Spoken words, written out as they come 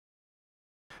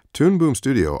Toon Boom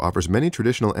Studio offers many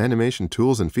traditional animation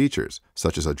tools and features,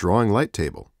 such as a drawing light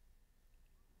table,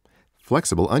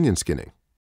 flexible onion skinning,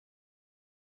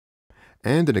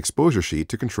 and an exposure sheet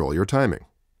to control your timing.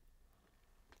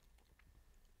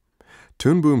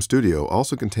 Toon Boom Studio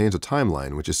also contains a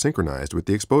timeline which is synchronized with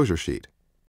the exposure sheet.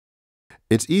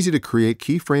 It's easy to create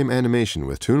keyframe animation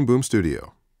with Toon Boom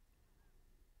Studio.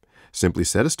 Simply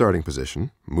set a starting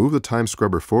position, move the time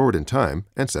scrubber forward in time,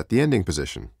 and set the ending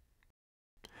position.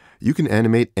 You can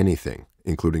animate anything,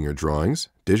 including your drawings,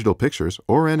 digital pictures,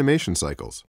 or animation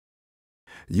cycles.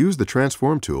 Use the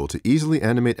Transform tool to easily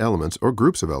animate elements or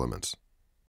groups of elements.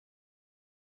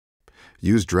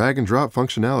 Use drag and drop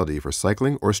functionality for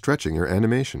cycling or stretching your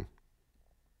animation.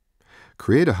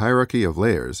 Create a hierarchy of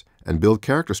layers and build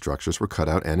character structures for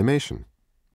cutout animation.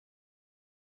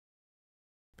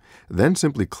 Then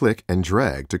simply click and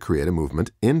drag to create a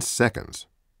movement in seconds.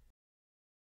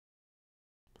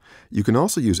 You can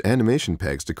also use animation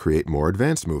pegs to create more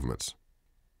advanced movements.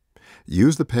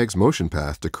 Use the peg's motion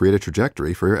path to create a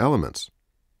trajectory for your elements.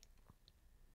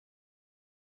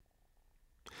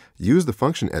 Use the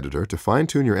function editor to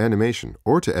fine-tune your animation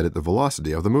or to edit the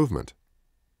velocity of the movement.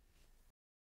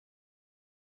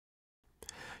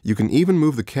 You can even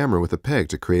move the camera with a peg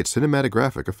to create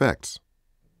cinematographic effects.